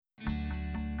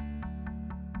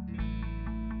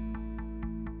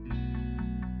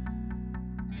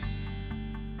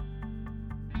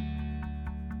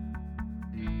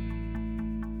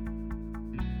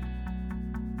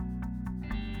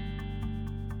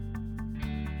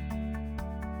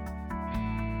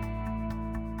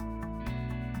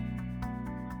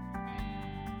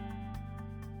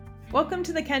Welcome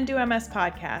to the Can Do MS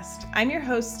podcast. I'm your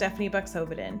host, Stephanie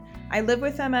Buxhovedin. I live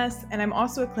with MS, and I'm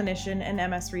also a clinician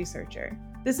and MS researcher.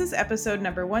 This is episode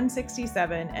number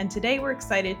 167, and today we're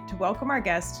excited to welcome our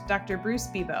guest, Dr. Bruce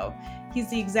Beboe. He's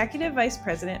the Executive Vice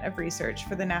President of Research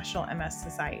for the National MS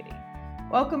Society.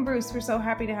 Welcome, Bruce. We're so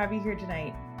happy to have you here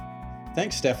tonight.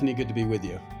 Thanks, Stephanie. Good to be with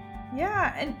you.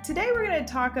 Yeah, and today we're going to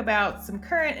talk about some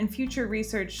current and future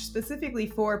research specifically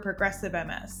for progressive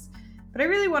MS. But I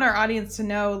really want our audience to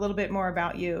know a little bit more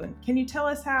about you. Can you tell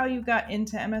us how you got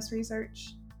into MS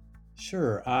research?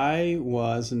 Sure. I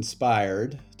was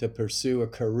inspired to pursue a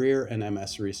career in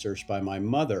MS research by my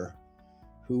mother,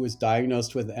 who was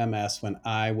diagnosed with MS when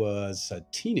I was a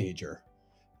teenager.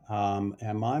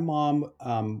 And my mom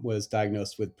was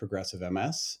diagnosed with progressive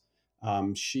MS.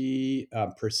 She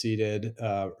proceeded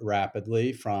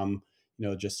rapidly from,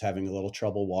 just having a little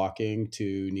trouble walking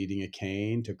to needing a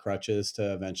cane to crutches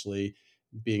to eventually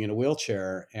being in a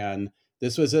wheelchair. And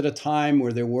this was at a time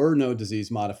where there were no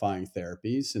disease modifying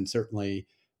therapies, and certainly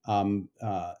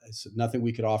nothing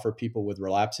we could offer people with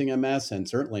relapsing MS, and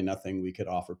certainly nothing we could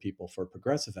offer people for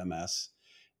progressive MS.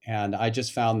 And I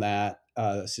just found that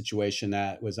a situation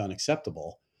that was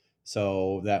unacceptable.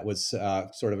 So that was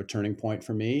sort of a turning point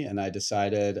for me. And I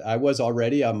decided I was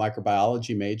already a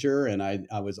microbiology major, and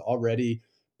I was already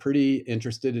pretty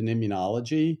interested in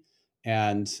immunology.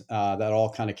 And that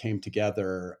all kind of came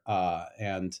together.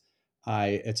 Actually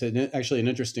an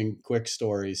interesting quick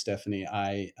story, Stephanie.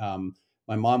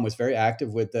 My mom was very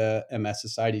active with the MS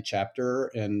Society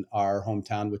chapter in our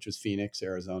hometown, which was Phoenix,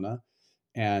 Arizona.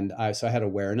 So I had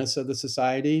awareness of the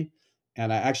society.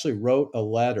 And I actually wrote a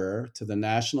letter to the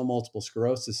National Multiple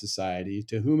Sclerosis Society,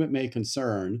 to whom it may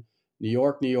concern, New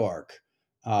York, New York.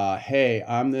 Hey,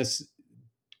 I'm this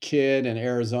kid in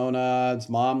Arizona. His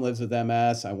mom lives with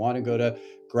MS. I want to go to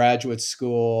graduate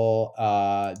school.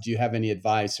 Do you have any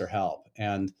advice or help?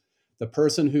 And the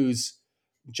person whose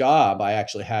job I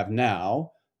actually have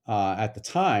now, at the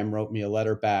time, wrote me a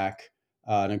letter back,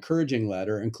 an encouraging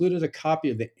letter, included a copy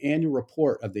of the annual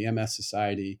report of the MS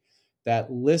Society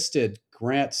that listed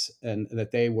grants and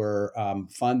that they were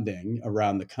funding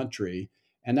around the country.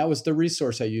 And that was the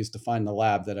resource I used to find the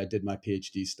lab that I did my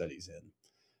PhD studies in.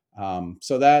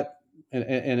 That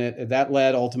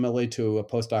led ultimately to a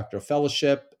postdoctoral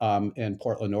fellowship in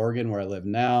Portland, Oregon, where I live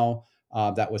now.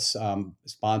 That was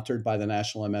sponsored by the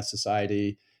National MS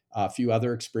Society, a few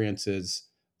other experiences.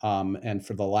 And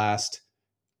for the last,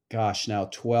 now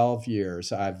 12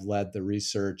 years, I've led the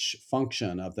research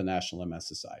function of the National MS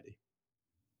Society.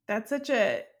 That's such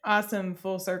an awesome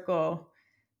full circle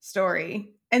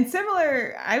story. And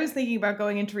similar, I was thinking about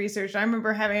going into research. I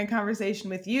remember having a conversation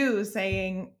with you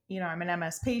saying, I'm an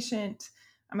MS patient,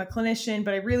 I'm a clinician,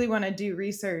 but I really want to do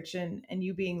research, and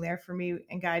you being there for me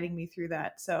and guiding me through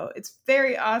that. So it's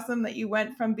very awesome that you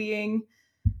went from being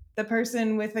the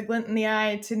person with a glint in the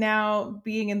eye to now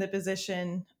being in the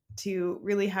position to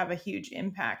really have a huge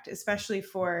impact, especially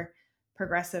for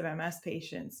progressive MS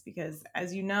patients, because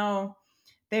as you know,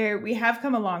 we have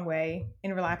come a long way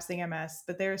in relapsing MS,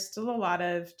 but there's still a lot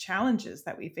of challenges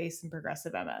that we face in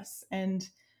progressive MS. And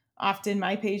often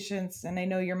my patients, and I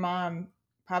know your mom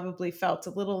probably felt a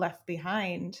little left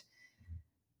behind.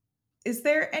 Is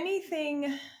there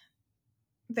anything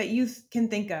that you can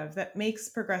think of that makes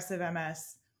progressive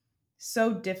MS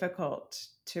so difficult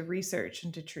to research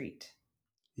and to treat?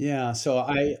 Yeah, so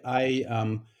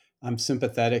I'm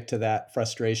sympathetic to that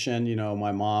frustration.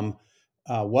 My mom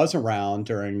was around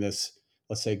during this,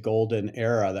 let's say, golden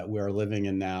era that we're living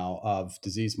in now of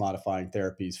disease modifying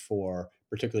therapies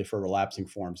particularly for relapsing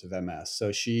forms of MS.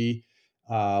 So she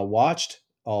watched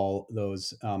all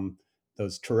those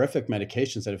terrific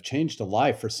medications that have changed a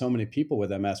life for so many people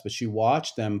with MS, but she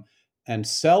watched them and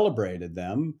celebrated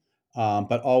them,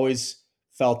 but always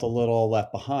felt a little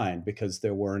left behind because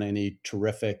there weren't any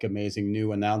terrific, amazing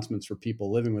new announcements for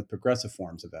people living with progressive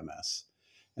forms of MS.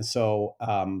 And so,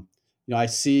 I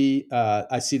see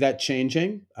that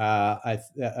changing.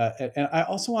 And I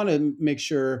also want to make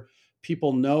sure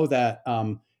people know that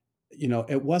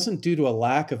it wasn't due to a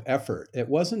lack of effort. It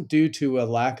wasn't due to a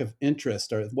lack of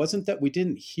interest, or it wasn't that we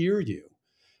didn't hear you.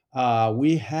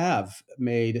 We have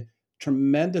made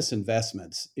tremendous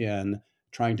investments in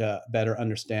trying to better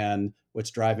understand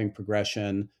what's driving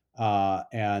progression.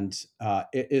 It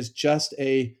is just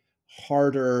a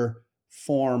harder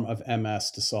form of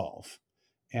MS to solve.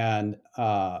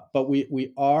 But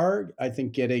we are, I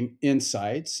think, getting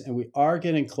insights, and we are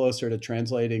getting closer to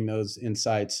translating those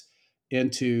insights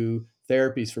into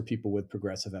therapies for people with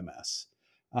progressive MS.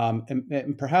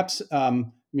 And perhaps let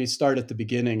me start at the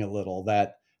beginning a little,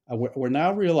 that we're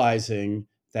now realizing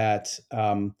that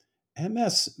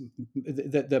MS,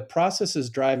 the processes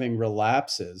driving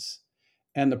relapses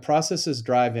and the processes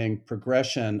driving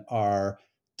progression are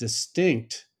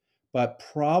distinct, but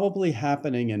probably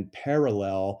happening in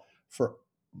parallel for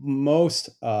most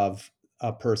of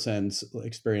a person's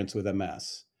experience with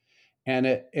MS. And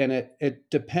it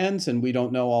depends, and we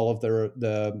don't know all of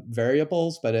the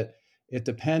variables, but it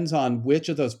depends on which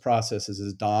of those processes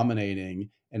is dominating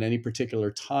at any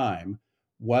particular time,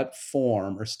 what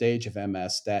form or stage of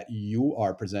MS that you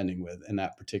are presenting with in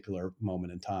that particular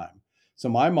moment in time. So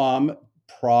my mom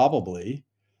probably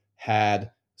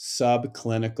had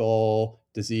subclinical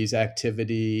disease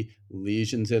activity,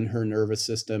 lesions in her nervous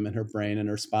system, in her brain, and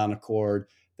her spinal cord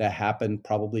that happened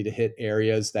probably to hit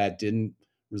areas that didn't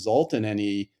result in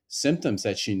any symptoms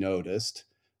that she noticed.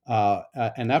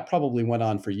 And that probably went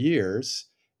on for years.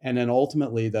 And then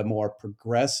ultimately, the more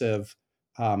progressive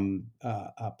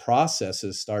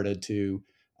processes started to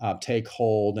take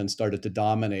hold and started to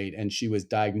dominate. And she was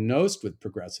diagnosed with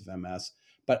progressive MS.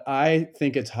 But I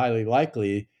think it's highly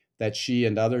likely that she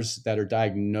and others that are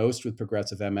diagnosed with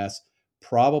progressive MS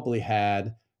probably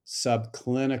had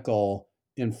subclinical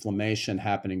inflammation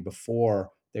happening before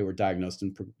they were diagnosed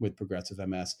with progressive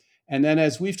MS. And then,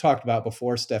 as we've talked about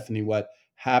before, Stephanie, what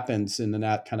happens in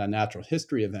the kind of natural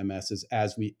history of MS is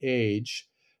as we age,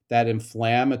 that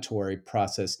inflammatory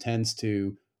process tends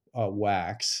to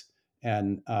wax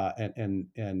and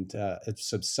it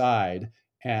subside,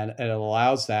 and it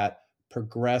allows that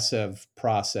progressive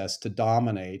process to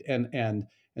dominate. And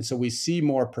so we see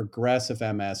more progressive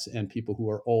MS in people who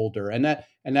are older, and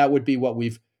that would be what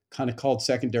we've kind of called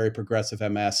secondary progressive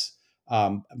MS.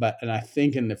 And I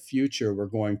think in the future we're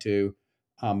going to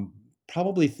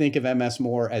probably think of MS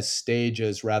more as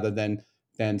stages rather than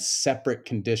separate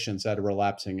conditions that are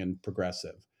relapsing and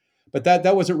progressive. But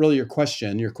that wasn't really your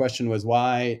question. Your question was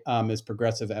why is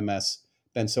progressive MS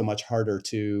been so much harder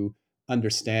to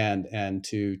understand and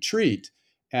to treat?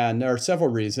 And there are several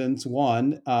reasons.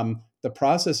 One, the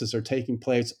processes are taking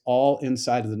place all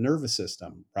inside of the nervous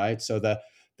system, right? So the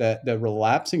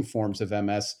relapsing forms of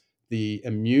MS, the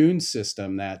immune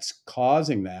system that's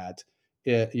causing that,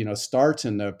 it starts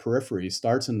in the periphery,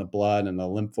 starts in the blood and the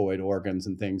lymphoid organs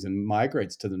and things, and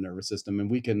migrates to the nervous system. And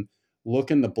we can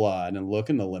look in the blood and look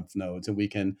in the lymph nodes, and we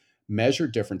can measure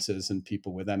differences in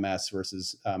people with MS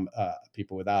versus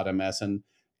people without MS,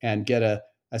 and get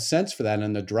a sense for that.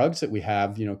 And the drugs that we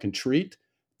have, can treat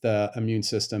the immune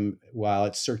system while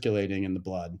it's circulating in the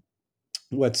blood.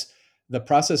 What's the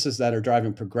processes that are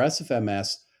driving progressive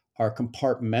MS are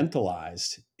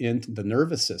compartmentalized into the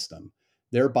nervous system.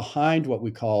 They're behind what we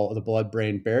call the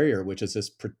blood-brain barrier, which is this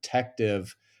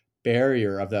protective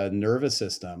barrier of the nervous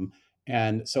system.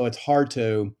 And so it's hard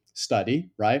to study,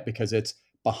 right? Because it's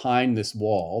behind this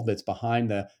wall that's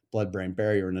behind the blood-brain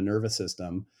barrier in the nervous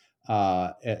system.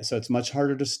 So it's much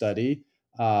harder to study.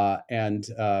 And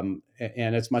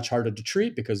it's much harder to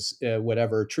treat because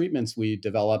whatever treatments we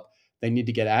develop, they need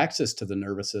to get access to the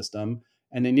nervous system,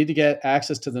 and they need to get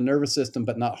access to the nervous system,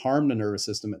 but not harm the nervous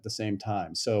system at the same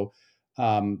time. So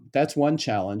that's one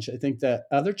challenge. I think the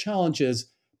other challenge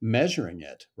is measuring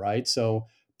it, right? So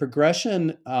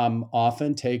progression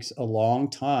often takes a long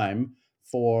time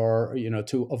for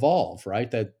to evolve,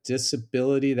 right? That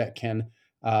disability that can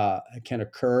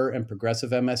occur in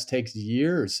progressive MS takes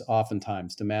years,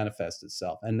 oftentimes, to manifest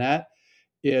itself, and that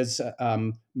is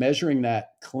measuring that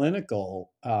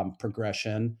clinical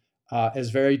progression is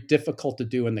very difficult to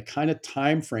do in the kind of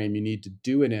time frame you need to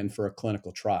do it in for a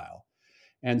clinical trial.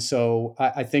 And so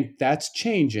I think that's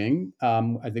changing.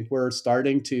 I think we're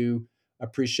starting to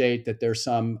appreciate that there's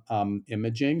some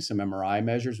imaging, some MRI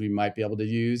measures we might be able to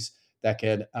use that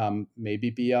could maybe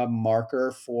be a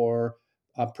marker for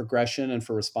progression and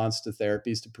for response to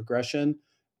therapies to progression.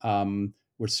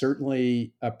 We're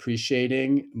certainly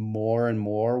appreciating more and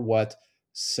more what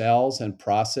cells and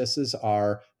processes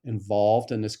are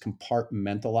involved in this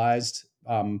compartmentalized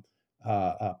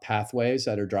pathways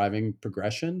that are driving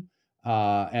progression.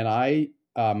 And I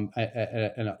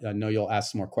know you'll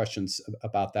ask some more questions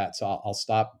about that, so I'll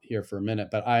stop here for a minute.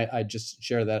 But I just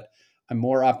share that I'm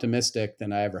more optimistic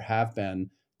than I ever have been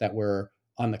that we're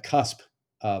on the cusp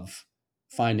of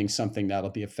finding something that'll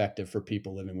be effective for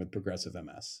people living with progressive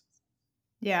MS.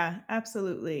 Yeah,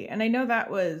 absolutely. And I know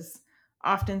that was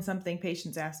often something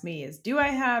patients ask me is, do I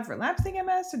have relapsing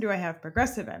MS or do I have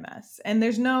progressive MS? And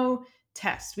there's no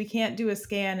test. We can't do a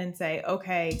scan and say,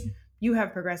 okay, you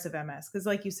have progressive MS. Because,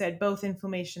 like you said, both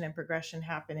inflammation and progression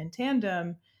happen in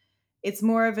tandem. It's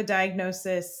more of a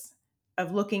diagnosis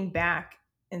of looking back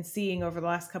and seeing over the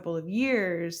last couple of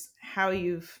years how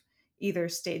you've either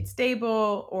stayed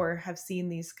stable or have seen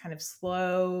these kind of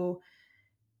slow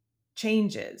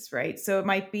changes, right? So it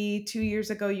might be 2 years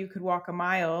ago you could walk a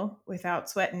mile without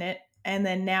sweating it, and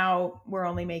then now we're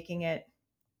only making it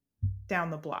down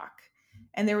the block.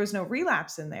 And there was no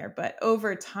relapse in there, but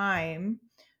over time,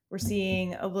 we're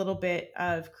seeing a little bit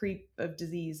of creep of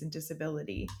disease and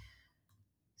disability.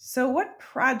 So, what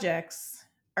projects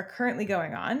are currently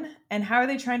going on, and how are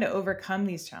they trying to overcome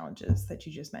these challenges that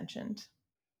you just mentioned?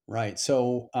 Right.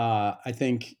 So I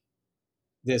think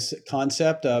this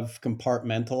concept of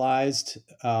compartmentalized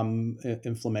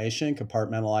inflammation,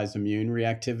 compartmentalized immune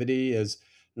reactivity is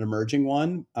an emerging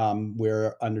one.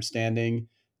 We're understanding,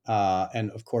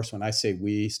 and of course, when I say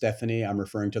we, Stephanie, I'm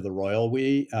referring to the royal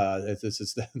we. This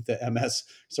is the MS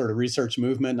sort of research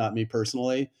movement, not me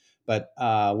personally, but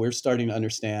we're starting to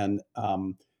understand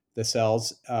the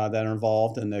cells that are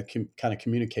involved and the kind of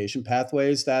communication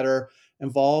pathways that are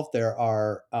involved. There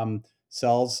are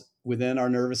cells within our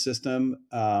nervous system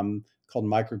called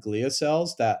microglia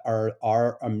cells that are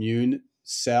our immune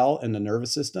cell in the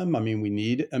nervous system. I mean, we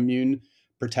need immune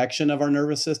protection of our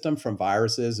nervous system from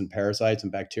viruses and parasites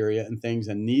and bacteria and things.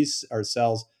 And these are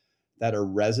cells that are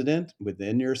resident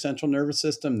within your central nervous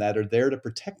system that are there to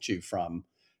protect you from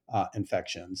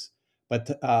infections.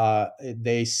 But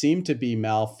they seem to be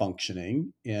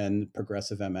malfunctioning in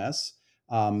progressive MS.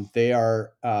 They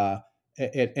are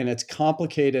and it's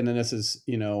complicated, and this is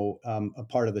a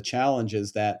part of the challenge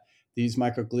is that these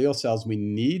microglial cells, we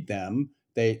need them.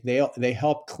 They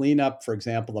help clean up, for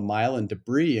example, the myelin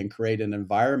debris and create an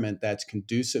environment that's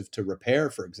conducive to repair,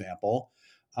 for example.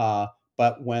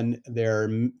 But when they're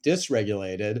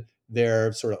dysregulated,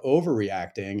 they're sort of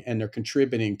overreacting and they're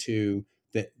contributing to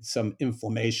some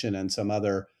inflammation and some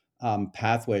other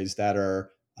pathways that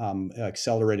are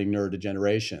accelerating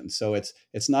neurodegeneration. So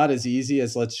it's not as easy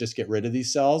as let's just get rid of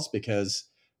these cells because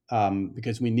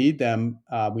we need them.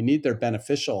 We need their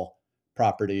beneficial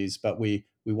properties, but we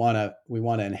want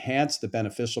to enhance the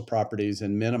beneficial properties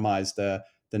and minimize the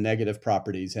negative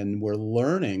properties. And we're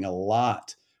learning a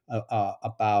lot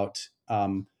about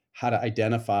how to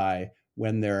identify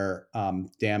when they're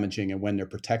damaging and when they're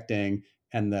protecting,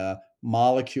 and the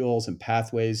molecules and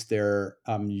pathways they're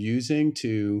using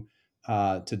to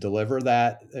deliver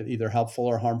that either helpful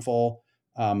or harmful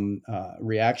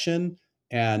reaction,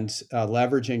 and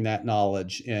leveraging that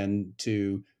knowledge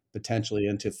into potentially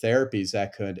into therapies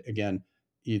that could, again,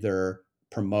 either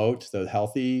promote the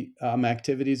healthy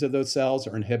activities of those cells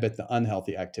or inhibit the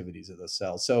unhealthy activities of those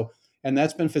cells. So, and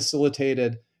that's been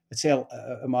facilitated. I'd say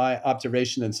my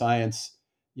observation in science,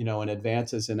 and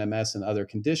advances in MS and other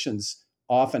conditions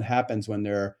often happens when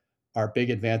there are big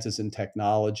advances in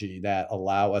technology that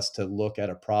allow us to look at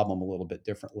a problem a little bit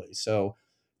differently. So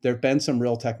there have been some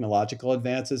real technological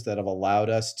advances that have allowed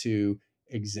us to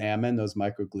examine those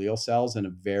microglial cells in a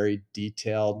very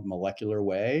detailed molecular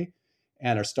way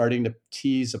and are starting to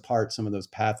tease apart some of those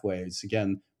pathways.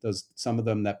 Again, those some of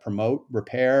them that promote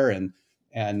repair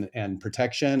and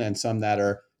protection, and some that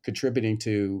are contributing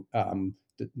to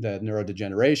the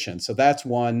neurodegeneration. So that's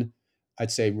one, I'd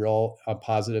say, real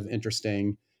positive,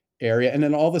 interesting area. And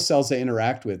then all the cells they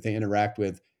interact with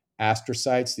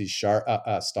astrocytes, these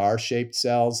star-shaped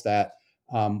cells that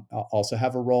also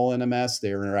have a role in MS.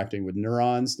 They're interacting with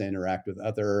neurons. They interact with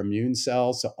other immune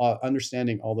cells. So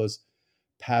understanding all those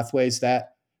pathways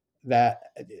that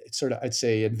sort of, I'd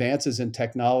say, advances in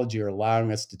technology are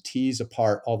allowing us to tease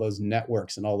apart all those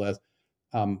networks and all the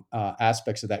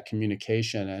aspects of that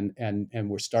communication, and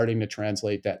we're starting to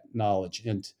translate that knowledge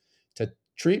into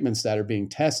treatments that are being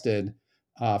tested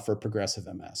for progressive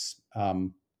MS.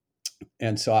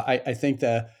 And so I think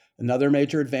that another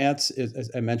major advance is,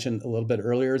 as I mentioned a little bit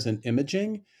earlier, is in imaging,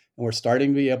 and we're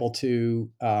starting to be able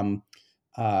to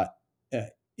uh,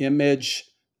 image,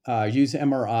 use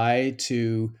MRI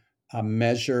to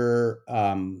measure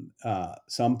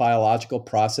some biological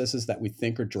processes that we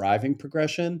think are driving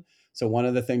progression. So one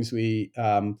of the things we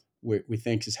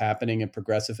think is happening in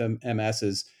progressive MS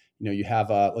is, you have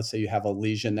let's say you have a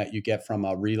lesion that you get from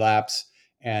a relapse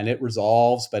and it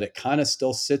resolves, but it kind of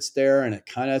still sits there and it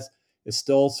kind of is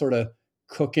still sort of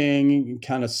cooking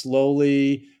kind of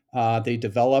slowly. They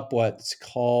develop what's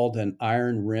called an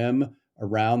iron rim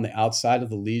around the outside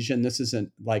of the lesion. This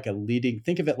isn't like a leading,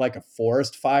 think of it like a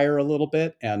forest fire a little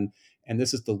bit. And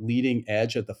this is the leading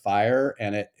edge of the fire.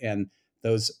 And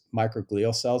those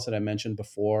microglial cells that I mentioned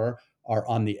before are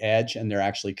on the edge, and they're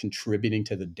actually contributing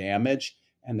to the damage,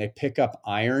 and they pick up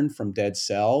iron from dead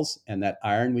cells, and that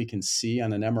iron we can see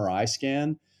on an MRI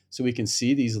scan. So we can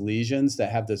see these lesions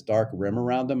that have this dark rim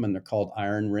around them, and they're called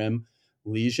iron rim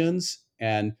lesions.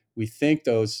 And we think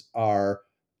those are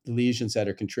lesions that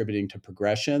are contributing to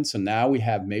progression. So now we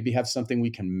maybe have something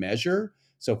we can measure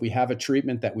So if we have a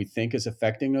treatment that we think is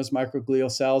affecting those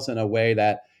microglial cells in a way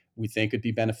that we think would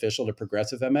be beneficial to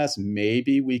progressive MS,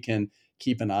 maybe we can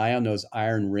keep an eye on those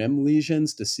iron rim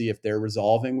lesions to see if they're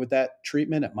resolving with that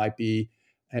treatment. It might be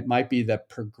the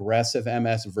progressive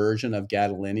MS version of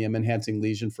gadolinium enhancing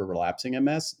lesion for relapsing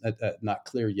MS. Not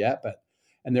clear yet, but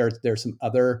and there's some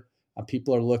other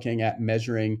people are looking at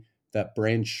measuring that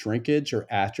brain shrinkage or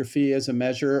atrophy as a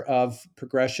measure of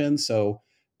progression. So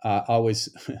always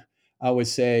I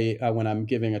always say when I'm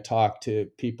giving a talk to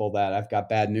people that I've got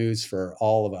bad news for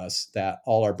all of us, that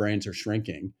all our brains are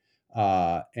shrinking.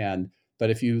 And but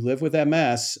if you live with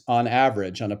MS, on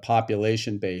average, on a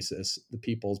population basis, the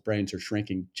people's brains are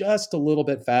shrinking just a little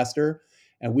bit faster.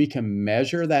 And we can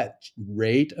measure that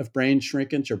rate of brain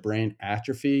shrinkage or brain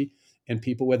atrophy in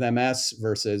people with MS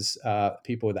versus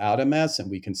people without MS. And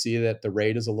we can see that the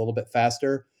rate is a little bit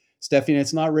faster. Stephanie,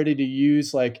 it's not ready to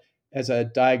use like as a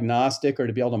diagnostic or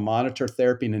to be able to monitor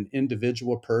therapy in an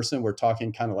individual person. We're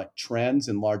talking kind of like trends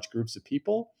in large groups of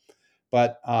people.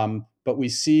 But we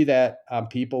see that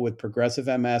people with progressive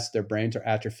MS, their brains are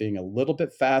atrophying a little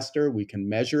bit faster. We can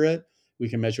measure it. We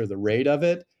can measure the rate of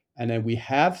it. And then we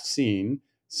have seen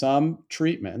some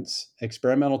treatments,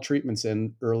 experimental treatments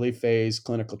in early phase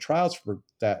clinical trials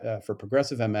for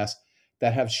progressive MS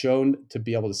that have shown to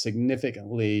be able to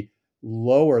significantly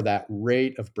lower that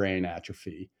rate of brain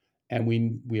atrophy. And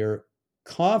we are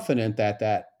confident that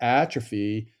that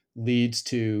atrophy leads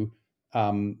to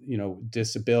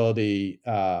disability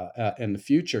in the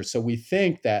future. So we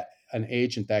think that an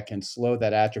agent that can slow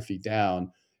that atrophy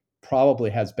down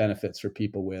probably has benefits for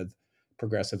people with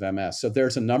progressive MS. So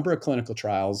there's a number of clinical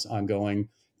trials ongoing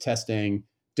testing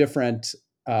different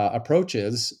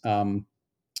approaches. And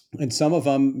some of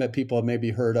them that people have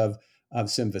maybe heard of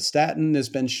simvastatin has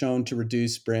been shown to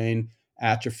reduce brain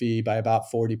atrophy by about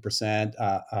 40%.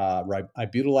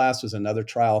 Ibutalas was another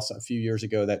trial a few years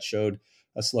ago that showed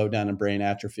a slowdown in brain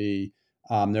atrophy.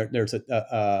 There's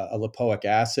a lipoic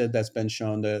acid that's been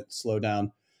shown to slow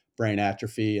down brain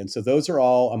atrophy. And so those are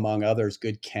all, among others,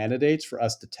 good candidates for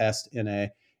us to test in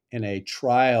a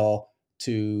trial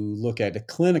to look at the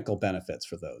clinical benefits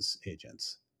for those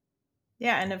agents.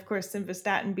 Yeah, and of course,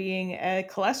 simvastatin being a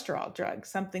cholesterol drug,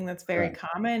 something that's very Right.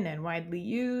 common and widely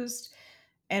used.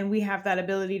 And we have that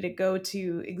ability to go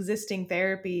to existing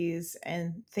therapies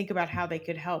and think about how they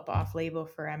could help off label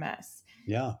for MS.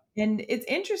 Yeah. And it's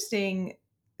interesting,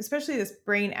 especially this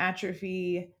brain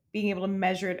atrophy, being able to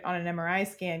measure it on an MRI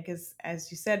scan, because as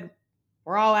you said,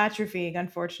 we're all atrophying,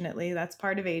 unfortunately. That's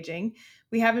part of aging.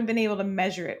 We haven't been able to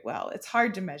measure it well. It's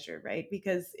hard to measure, right?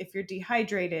 Because if you're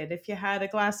dehydrated, if you had a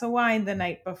glass of wine the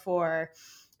night before,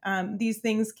 these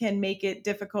things can make it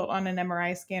difficult on an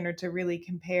MRI scanner to really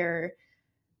compare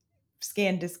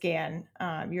scan to scan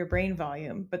your brain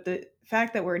volume. But the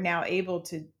fact that we're now able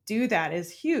to do that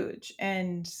is huge.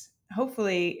 And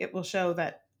hopefully it will show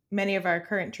that many of our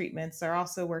current treatments are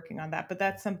also working on that. But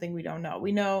that's something we don't know.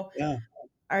 We know Yeah.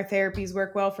 our therapies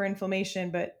work well for inflammation,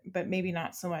 but maybe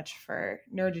not so much for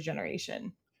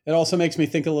neurodegeneration. It also makes me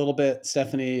think a little bit,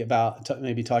 Stephanie, about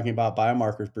maybe talking about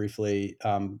biomarkers briefly,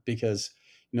 because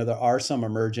there are some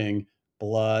emerging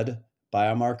blood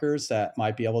biomarkers that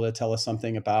might be able to tell us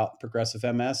something about progressive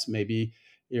MS. Maybe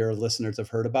your listeners have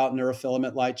heard about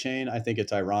neurofilament light chain. I think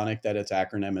it's ironic that its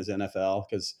acronym is NFL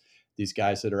because these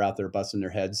guys that are out there busting their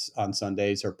heads on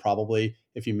Sundays are probably,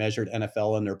 if you measured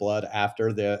NFL in their blood after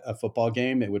a football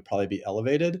game, it would probably be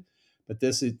elevated. But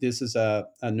this is a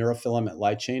neurofilament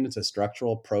light chain. It's a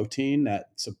structural protein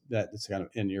that's kind of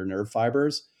in your nerve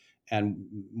fibers. And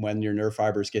when your nerve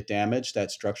fibers get damaged,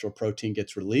 that structural protein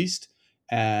gets released.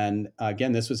 And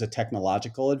again, this was a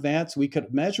technological advance. We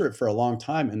could measure it for a long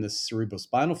time in the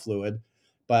cerebrospinal fluid,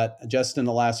 but just in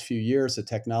the last few years, the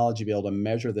technology to be able to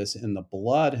measure this in the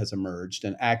blood has emerged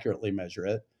and accurately measure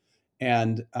it.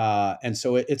 And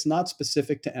so it's not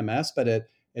specific to MS, but it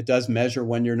does measure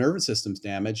when your nervous system's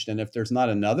damaged, and if there's not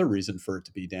another reason for it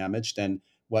to be damaged, then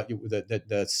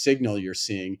the signal you're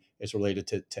seeing is related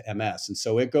to MS. And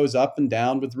so it goes up and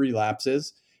down with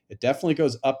relapses. It definitely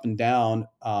goes up and down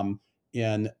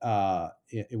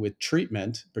with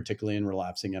treatment, particularly in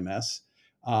relapsing MS.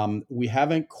 We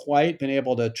haven't quite been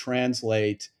able to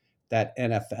translate that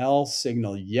NFL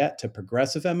signal yet to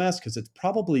progressive MS because it's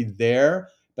probably there,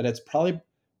 but it's probably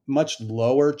much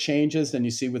lower changes than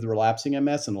you see with relapsing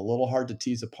MS and a little hard to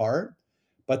tease apart.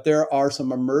 But there are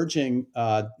some emerging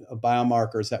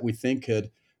biomarkers that we think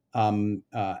could um,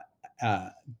 uh, uh,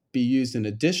 be used in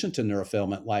addition to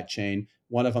neurofilament light chain.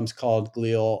 One of them is called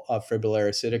glial fibrillary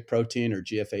acidic protein, or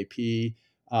GFAP.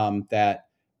 That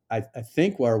I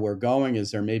think where we're going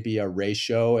is there may be a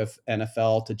ratio of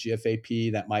NFL to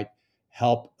GFAP that might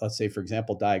help, let's say, for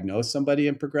example, diagnose somebody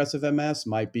in progressive MS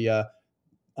might be a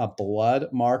blood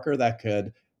marker that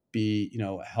could be,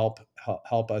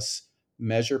 help us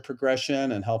measure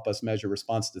progression and help us measure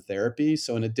response to therapy.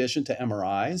 So in addition to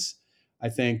MRIs, I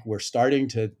think we're starting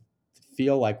to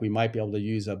feel like we might be able to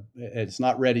use it's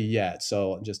not ready yet.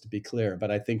 So just to be clear, but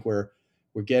I think we're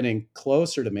getting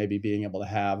closer to maybe being able to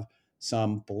have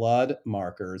some blood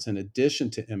markers in addition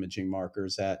to imaging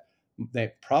markers that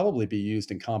they probably be used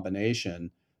in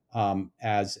combination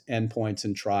as endpoints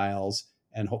in trials,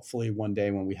 and hopefully one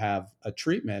day when we have a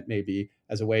treatment, maybe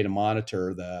as a way to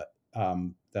monitor the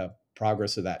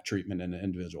progress of that treatment in an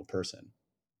individual person.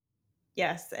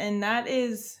 Yes, and that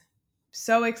is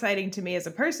so exciting to me as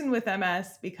a person with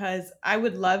MS because I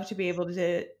would love to be able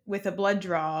to, with a blood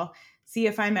draw, see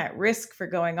if I'm at risk for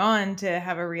going on to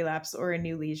have a relapse or a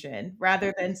new lesion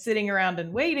rather than sitting around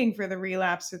and waiting for the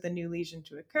relapse or the new lesion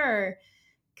to occur,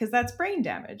 because that's brain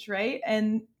damage, right?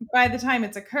 And by the time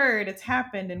it's occurred, it's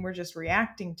happened and we're just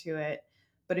reacting to it.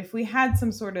 But if we had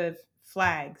some sort of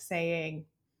flag saying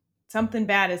something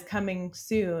bad is coming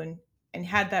soon and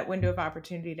had that window of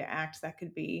opportunity to act, that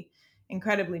could be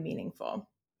incredibly meaningful.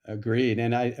 Agreed.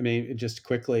 And I mean, just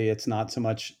quickly, it's not so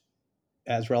much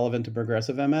as relevant to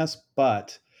progressive MS,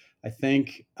 but I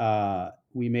think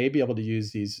we may be able to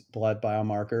use these blood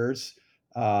biomarkers,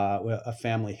 a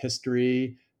family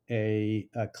history, a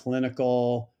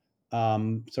clinical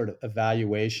sort of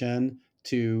evaluation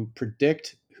to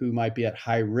predict who might be at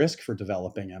high risk for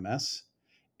developing MS,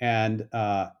 and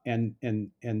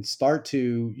start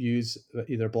to use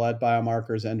either blood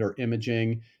biomarkers and or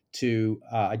imaging to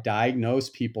diagnose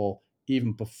people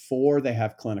even before they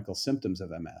have clinical symptoms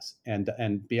of MS,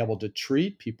 and be able to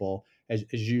treat people, as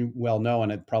you well know,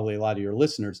 and probably a lot of your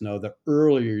listeners know, the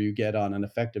earlier you get on an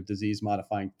effective disease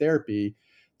modifying therapy,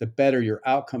 the better your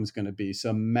outcome is going to be. So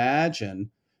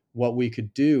imagine what we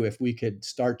could do if we could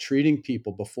start treating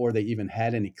people before they even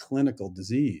had any clinical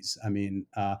disease. I mean,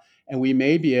 and we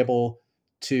may be able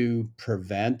to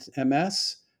prevent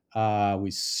MS.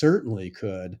 We certainly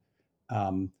could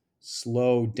um,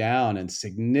 slow down and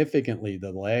significantly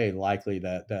delay likely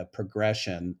the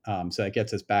progression. So that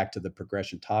gets us back to the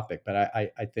progression topic. But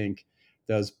I think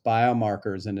those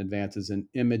biomarkers and advances in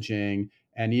imaging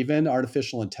and even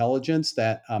artificial intelligence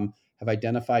that have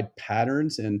identified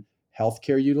patterns in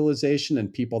healthcare utilization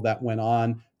and people that went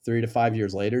on 3 to 5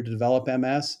 years later to develop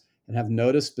MS and have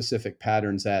noticed specific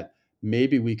patterns that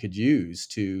maybe we could use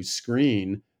to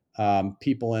screen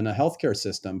people in a healthcare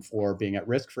system for being at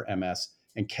risk for MS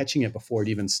and catching it before it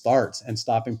even starts and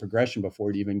stopping progression before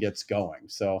it even gets going.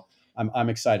 So I'm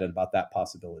excited about that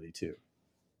possibility too.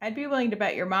 I'd be willing to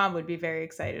bet your mom would be very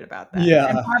excited about that and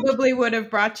Yeah. probably would have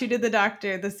brought you to the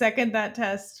doctor the second that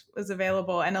test was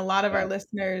available. And a lot of our Yeah.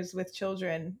 listeners with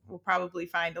children will probably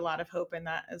find a lot of hope in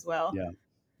that as well. Yeah.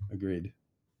 Agreed.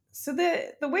 So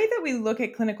the way that we look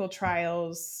at clinical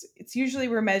trials, it's usually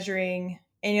we're measuring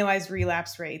annualized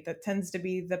relapse rate. That tends to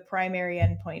be the primary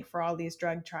endpoint for all these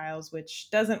drug trials,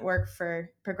 which doesn't work for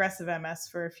progressive MS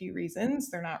for a few reasons.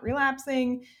 They're not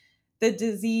relapsing. The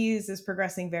disease is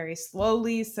progressing very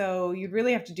slowly, so you'd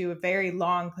really have to do a very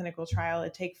long clinical trial.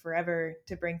 It'd take forever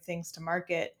to bring things to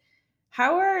market.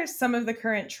 How are some of the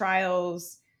current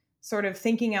trials sort of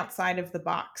thinking outside of the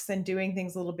box and doing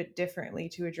things a little bit differently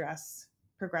to address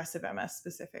progressive MS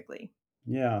specifically?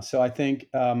 Yeah. So I think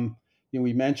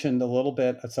we mentioned a little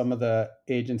bit of some of the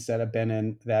agents that have been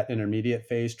in that intermediate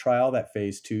phase trial, that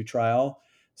phase two trial.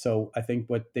 So I think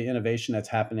what the innovation that's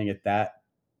happening at that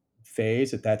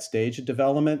phase, at that stage of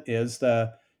development, is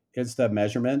the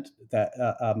measurement, that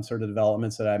sort of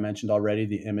developments that I mentioned already,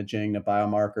 the imaging, the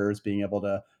biomarkers, being able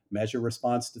to measure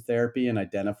response to therapy and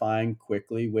identifying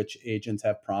quickly which agents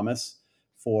have promise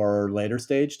for later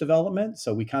stage development.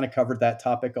 So we kind of covered that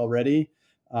topic already.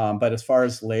 But as far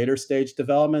as later stage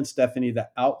development, Stephanie, the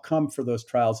outcome for those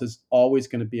trials is always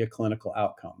going to be a clinical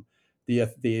outcome. The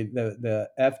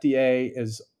FDA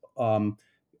is um,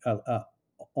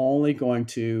 only going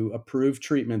to approve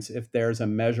treatments if there's a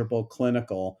measurable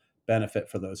clinical benefit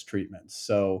for those treatments.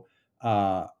 So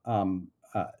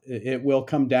it will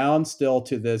come down still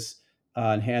to this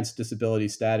enhanced disability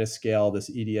status scale, this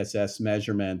EDSS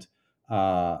measurement,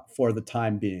 for the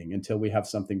time being until we have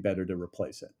something better to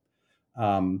replace it.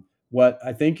 What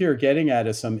I think you're getting at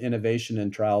is some innovation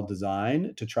in trial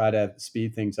design to try to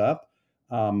speed things up.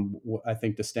 I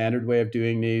think the standard way of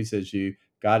doing these is you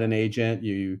got an agent,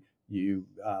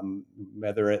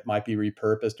 whether it might be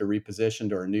repurposed or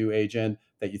repositioned or a new agent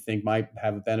that you think might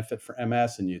have a benefit for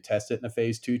MS, and you test it in a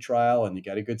phase two trial and you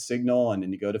get a good signal, and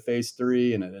then you go to phase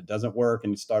three and it doesn't work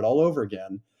and you start all over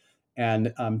again.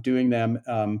 And doing them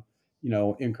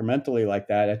incrementally like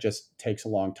that, it just takes a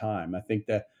long time. I think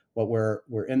that what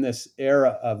we're in this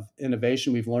era of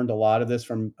innovation. We've learned a lot of this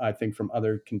from, I think, from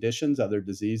other conditions, other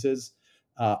diseases,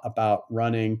 about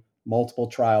running multiple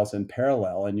trials in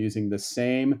parallel and using the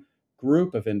same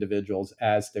group of individuals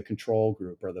as the control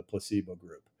group or the placebo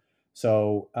group.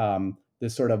 So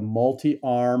this sort of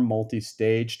multi-arm,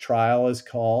 multi-stage trial is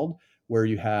called, where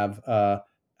you have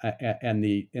and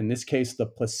in this case the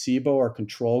placebo or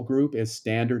control group is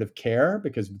standard of care,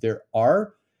 because there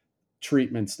are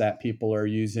treatments that people are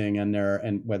using,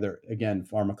 and whether, again,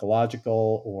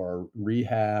 pharmacological or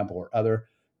rehab or other,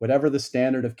 whatever the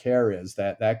standard of care is,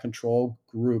 that control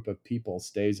group of people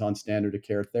stays on standard of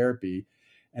care therapy.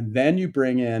 And then you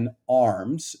bring in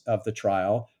arms of the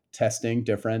trial testing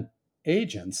different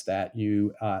agents that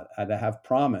that have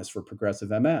promise for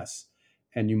progressive MS,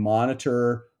 and you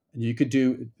monitor. You could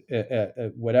do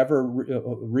whatever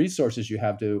resources you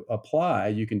have to apply.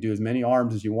 You can do as many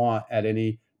arms as you want at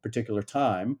any particular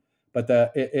time, but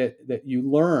that you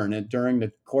learn it during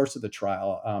the course of the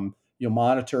trial. You'll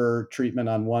monitor treatment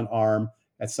on one arm.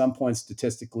 At some point,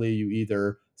 statistically, you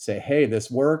either say, "Hey,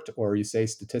 this worked," or you say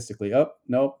statistically, "Oh,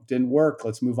 nope, didn't work.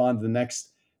 Let's move on to the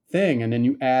next thing," and then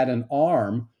you add an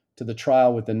arm to the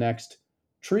trial with the next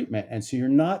treatment. And so you're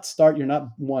not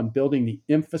one building the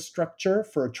infrastructure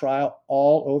for a trial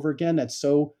all over again. That's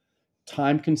so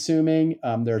time consuming.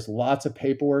 There's lots of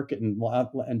paperwork,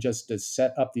 and just to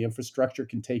set up the infrastructure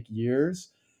can take years.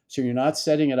 So you're not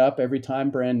setting it up every time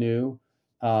brand new.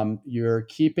 You're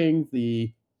keeping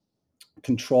the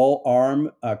control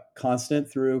arm constant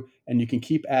through, and you can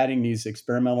keep adding these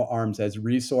experimental arms as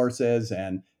resources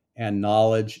and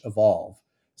knowledge evolve.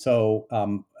 So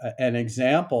an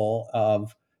example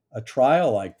of a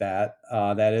trial like that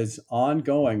that is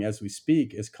ongoing as we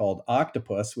speak is called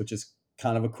Octopus, which is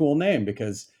kind of a cool name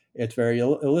because it's very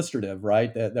illustrative,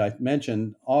 right? That I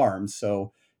mentioned arms.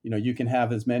 So you can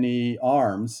have as many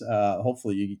arms.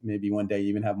 Hopefully, you maybe one day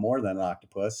even have more than an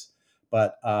octopus.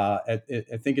 But I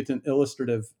think it's an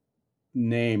illustrative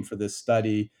name for this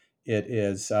study. It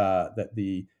is that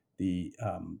the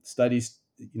studies,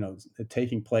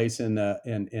 taking place in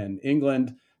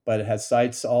England, but it has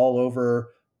sites all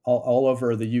over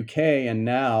the UK, and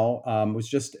now was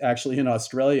just actually in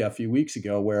Australia a few weeks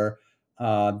ago, where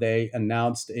they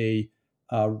announced a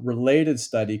related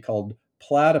study called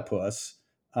Platypus,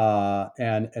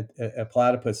 and a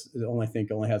platypus, I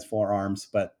think, only has four arms,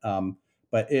 but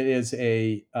it is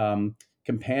a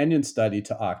companion study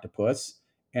to octopus.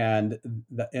 And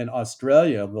in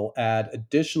Australia, they'll add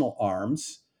additional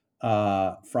arms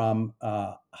from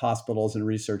hospitals and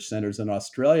research centers in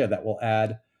Australia that will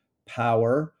add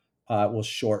power. Will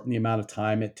shorten the amount of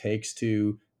time it takes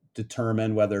to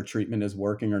determine whether treatment is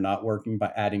working or not working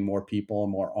by adding more people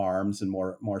and more arms and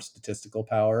more statistical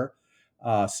power.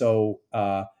 So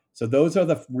those are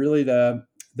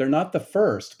they're not the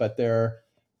first, but they're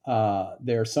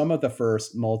some of the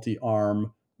first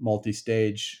multi-arm,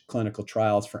 multi-stage clinical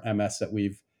trials for MS that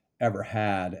we've ever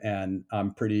had. And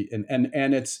I'm pretty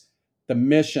and it's the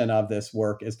mission of this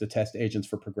work is to test agents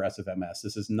for progressive MS.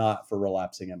 This is not for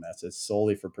relapsing MS. It's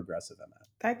solely for progressive MS.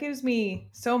 That gives me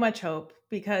so much hope,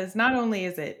 because not only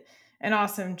is it an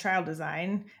awesome trial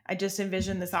design, I just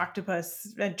envision this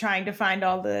octopus and trying to find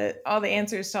all the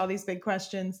answers to all these big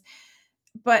questions,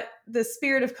 but the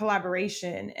spirit of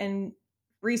collaboration, and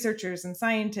researchers and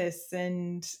scientists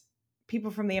and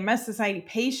people from the MS Society,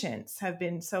 patients have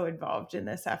been so involved in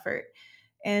this effort.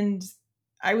 And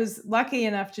I was lucky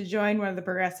enough to join one of the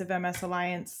Progressive MS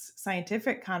Alliance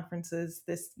scientific conferences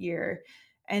this year,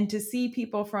 and to see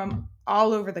people from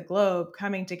all over the globe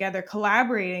coming together,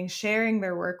 collaborating, sharing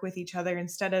their work with each other,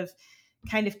 instead of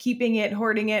kind of keeping it,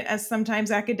 hoarding it, as sometimes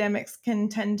academics can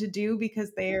tend to do,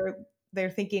 because they're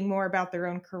thinking more about their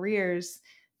own careers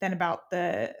than about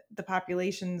the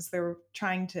populations they're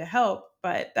trying to help.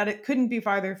 But that it couldn't be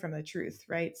farther from the truth,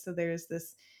 right? So there's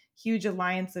this huge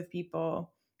alliance of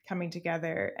people coming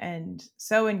together and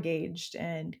so engaged,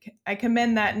 and I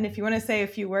commend that. And if you want to say a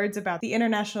few words about the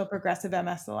International Progressive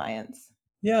MS Alliance.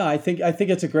 Yeah, I think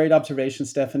it's a great observation,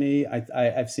 Stephanie.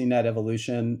 I've seen that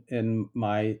evolution in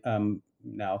my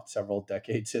now several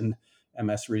decades in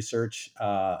MS research.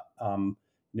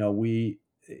 We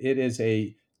it is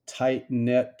a tight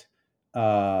knit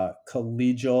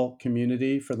collegial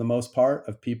community for the most part,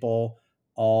 of people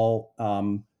all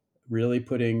really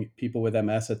putting people with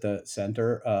MS at the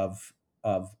center of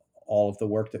all of the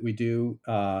work that we do.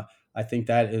 I think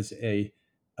that is a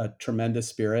tremendous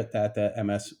spirit that the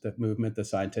MS the movement, the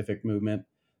scientific movement,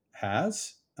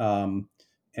 has.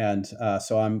 And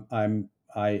so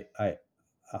I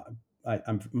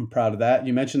I'm proud of that.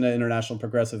 You mentioned the International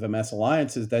Progressive MS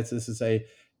Alliance. Is that this is a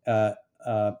uh,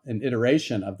 an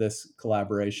iteration of this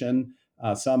collaboration.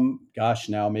 Some, gosh,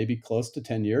 now maybe close to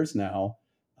 10 years now.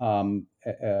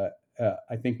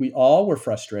 I think we all were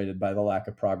frustrated by the lack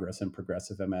of progress in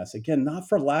progressive MS. Again, not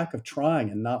for lack of trying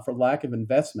and not for lack of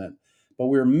investment, but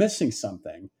we were missing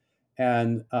something.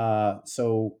 And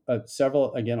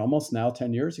several, again, almost now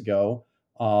 10 years ago,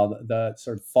 the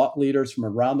sort of thought leaders from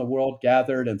around the world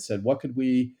gathered and said, what could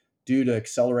we do to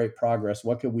accelerate progress?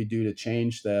 What could we do to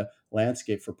change the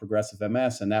landscape for progressive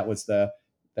MS? And that was the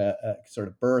sort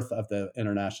of birth of the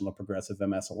International Progressive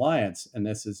MS Alliance. And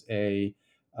this is a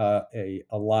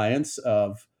alliance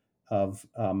of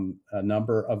a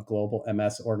number of global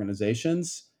MS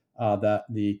organizations. That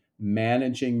the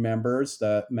managing members,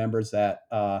 the members that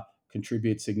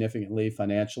contribute significantly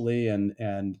financially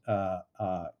and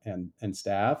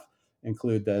staff,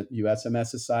 include the U.S.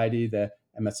 MS Society, the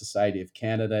MS Society of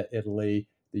Canada, Italy,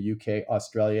 the UK,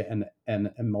 Australia,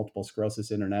 and Multiple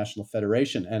Sclerosis International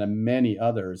Federation, and many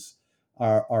others,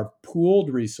 are pooled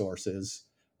resources,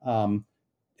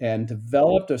 and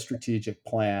developed a strategic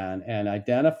plan and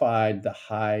identified the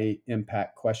high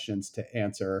impact questions to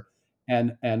answer.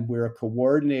 And we're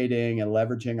coordinating and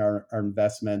leveraging our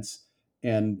investments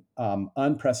in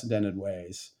unprecedented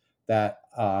ways that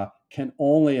can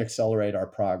only accelerate our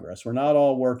progress. We're not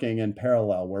all working in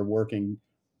parallel. We're working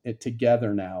it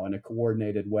together now in a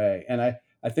coordinated way. And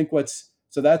I think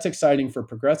so that's exciting for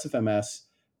progressive MS.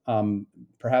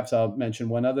 Perhaps I'll mention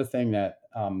one other thing that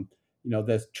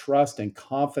the trust and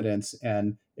confidence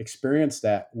and experience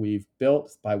that we've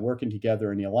built by working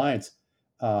together in the alliance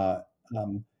uh,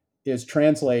 um, is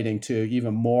translating to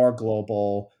even more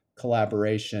global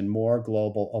collaboration, more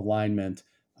global alignment.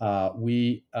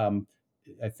 We,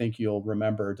 I think you'll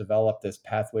remember, developed this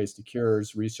Pathways to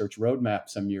Cures research roadmap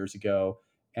some years ago,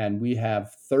 and we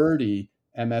have 30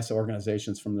 MS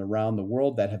organizations from around the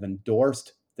world that have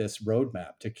endorsed this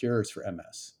roadmap to cures for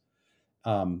MS.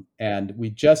 And we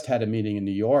just had a meeting in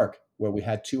New York where we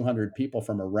had 200 people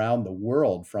from around the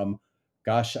world, from,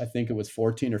 gosh, I think it was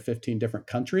 14 or 15 different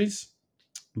countries,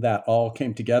 that all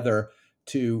came together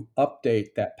to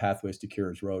update that Pathways to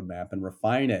Cures roadmap and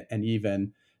refine it, and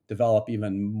even develop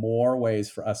even more ways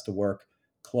for us to work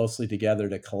closely together,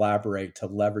 to collaborate, to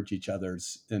leverage each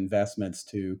other's investments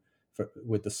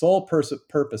with the sole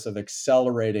purpose of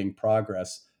accelerating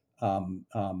progress,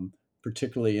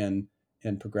 particularly in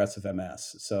progressive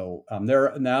MS. So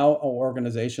there are now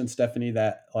organizations, Stephanie,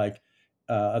 that, like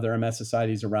other MS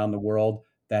societies around the world,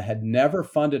 that had never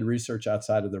funded research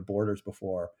outside of their borders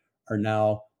before, are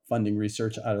now funding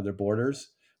research out of their borders.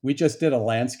 We just did a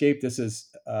landscape. This is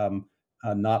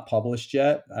not published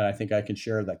yet. And I think I can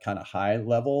share that kind of high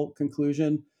level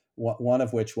conclusion. One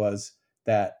of which was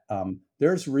that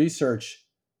there's research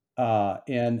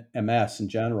in MS in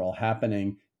general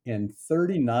happening in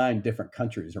 39 different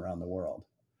countries around the world.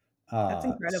 That's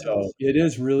incredible. So it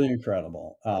is really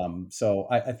incredible. So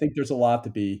I think there's a lot to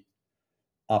be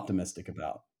optimistic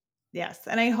about. Yes.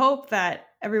 And I hope that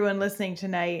everyone listening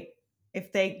tonight,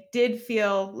 if they did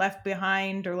feel left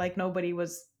behind or like nobody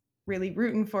was really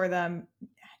rooting for them,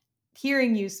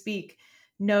 hearing you speak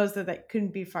knows that that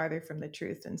couldn't be farther from the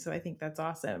truth. And so I think that's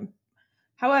awesome.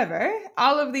 However,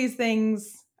 all of these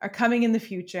things are coming in the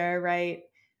future, right?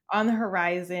 On the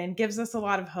horizon, gives us a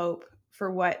lot of hope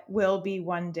for what will be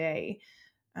one day.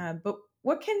 But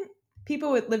what can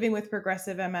people living with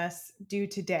progressive MS do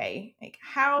today? Like,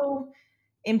 how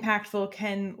impactful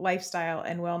can lifestyle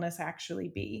and wellness actually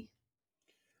be?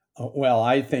 Well,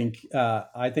 I think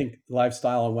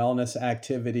lifestyle and wellness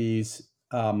activities,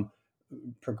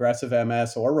 progressive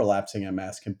MS or relapsing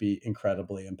MS, can be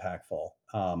incredibly impactful.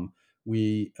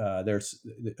 We There's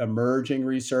emerging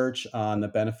research on the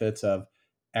benefits of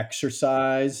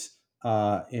exercise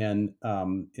in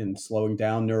slowing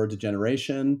down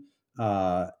neurodegeneration,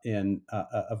 in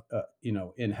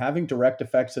having direct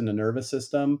effects in the nervous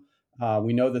system.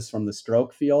 We know this from the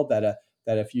stroke field, that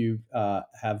if you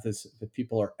have this, if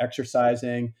people are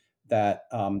exercising, that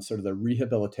sort of the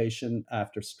rehabilitation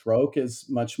after stroke is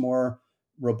much more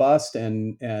robust,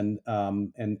 and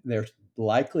there's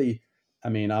likely, I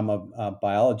mean, I'm a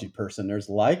biology person. There's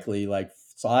likely like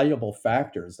soluble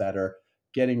factors that are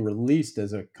getting released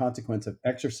as a consequence of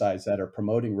exercise that are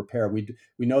promoting repair. We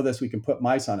know this. We can put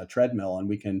mice on a treadmill and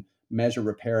we can measure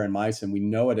repair in mice, and we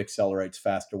know it accelerates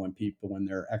faster when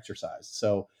they're exercised.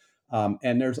 So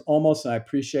and there's almost, and I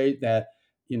appreciate that,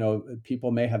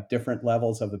 people may have different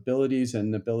levels of abilities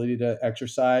and ability to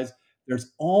exercise.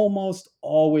 There's almost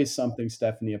always something,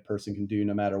 Stephanie, a person can do,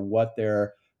 no matter what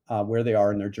where they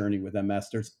are in their journey with MS.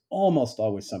 There's almost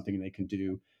always something they can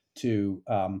do to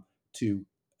to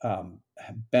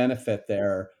benefit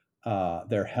their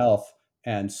health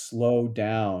and slow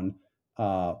down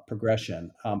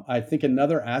progression. I think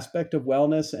another aspect of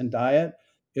wellness and diet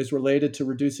is related to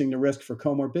reducing the risk for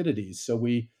comorbidities. So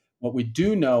what we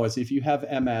do know is if you have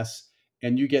MS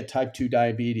and you get type 2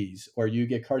 diabetes or you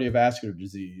get cardiovascular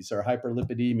disease or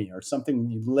hyperlipidemia or something,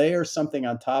 you layer something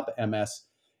on top of MS,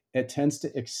 it tends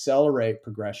to accelerate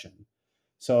progression.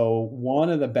 So one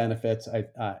of the benefits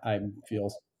I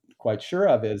feel quite sure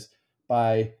of is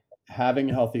by having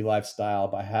a healthy lifestyle,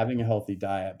 by having a healthy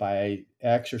diet, by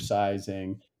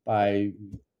exercising, by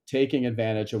taking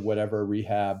advantage of whatever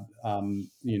rehab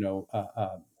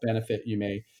benefit you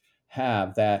may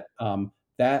have, that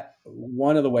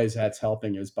one of the ways that's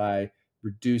helping is by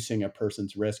reducing a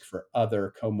person's risk for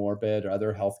other comorbid or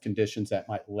other health conditions that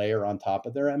might layer on top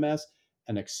of their MS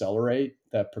and accelerate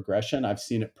the progression. I've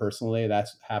seen it personally.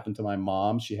 That's happened to my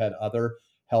mom. She had other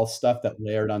health stuff that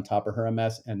layered on top of her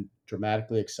MS and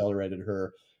dramatically accelerated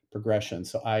her progression.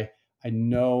 So I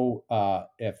know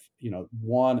if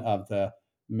one of the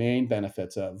main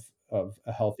benefits of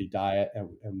a healthy diet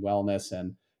and wellness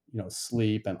and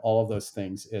sleep and all of those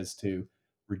things is to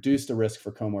reduce the risk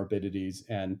for comorbidities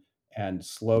and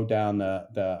slow down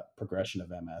the progression of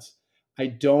MS. I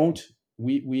don't.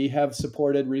 We have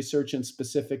supported research in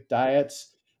specific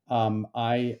diets.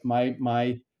 I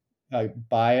my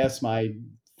bias, my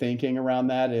thinking around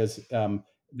that is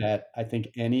that I think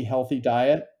any healthy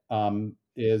diet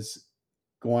is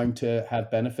going to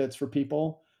have benefits for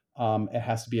people. It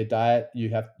has to be a diet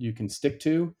you can stick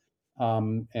to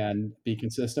and be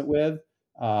consistent with.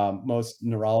 Most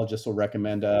neurologists will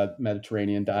recommend a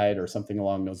Mediterranean diet or something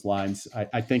along those lines.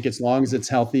 I think as long as it's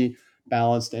healthy,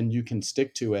 balanced, and you can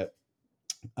stick to it,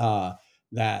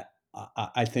 that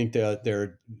I think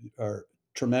there are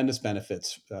tremendous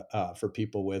benefits for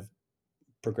people with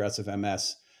progressive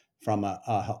MS from a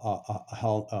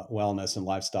health, wellness and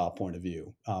lifestyle point of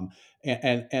view.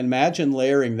 And imagine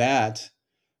layering that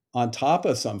on top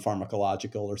of some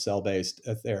pharmacological or cell-based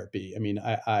therapy. I mean,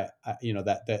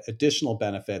 that additional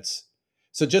benefits.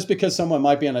 So just because someone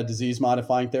might be on a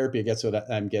disease-modifying therapy, I guess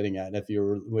what I'm getting at. If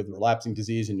you're with relapsing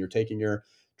disease and you're taking your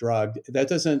drug, that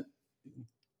doesn't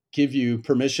give you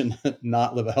permission to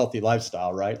not live a healthy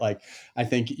lifestyle, right? Like, I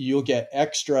think you'll get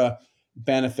extra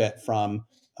benefit from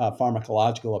a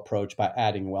pharmacological approach by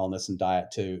adding wellness and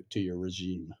diet to your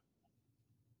regime.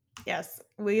 Yes,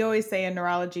 we always say in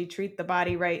neurology, treat the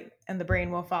body right and the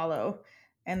brain will follow.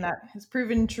 And that has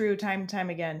proven true time and time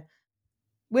again.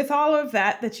 With all of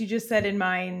that you just said in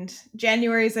mind,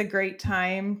 January is a great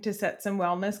time to set some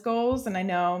wellness goals. And I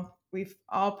know we've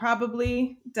all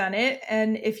probably done it.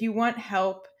 And if you want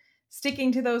help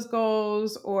sticking to those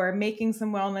goals or making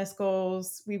some wellness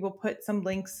goals, we will put some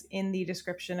links in the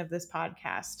description of this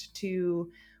podcast to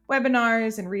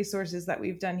webinars and resources that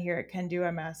we've done here at Can Do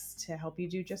MS to help you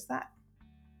do just that.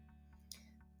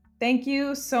 Thank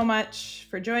you so much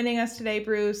for joining us today,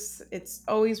 Bruce. It's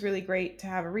always really great to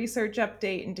have a research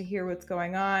update and to hear what's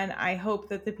going on. I hope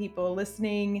that the people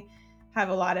listening have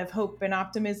a lot of hope and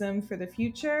optimism for the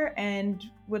future and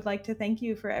would like to thank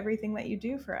you for everything that you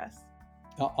do for us.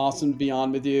 Awesome to be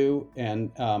on with you.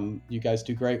 And you guys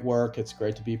do great work. It's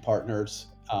great to be partners.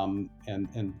 And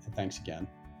thanks again.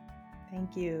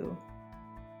 Thank you.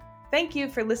 Thank you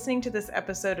for listening to this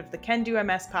episode of the Can Do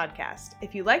MS podcast.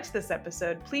 If you liked this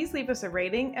episode, please leave us a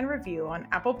rating and review on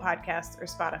Apple Podcasts or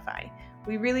Spotify.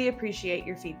 We really appreciate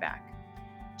your feedback.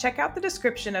 Check out the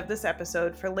description of this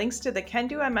episode for links to the Can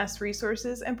Do MS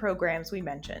resources and programs we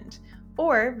mentioned,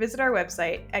 or visit our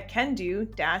website at cando-ms.org.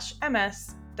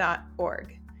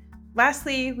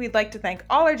 Lastly, we'd like to thank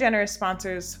all our generous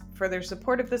sponsors for their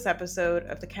support of this episode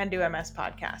of the Can Do MS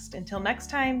podcast. Until next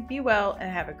time, be well and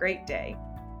have a great day.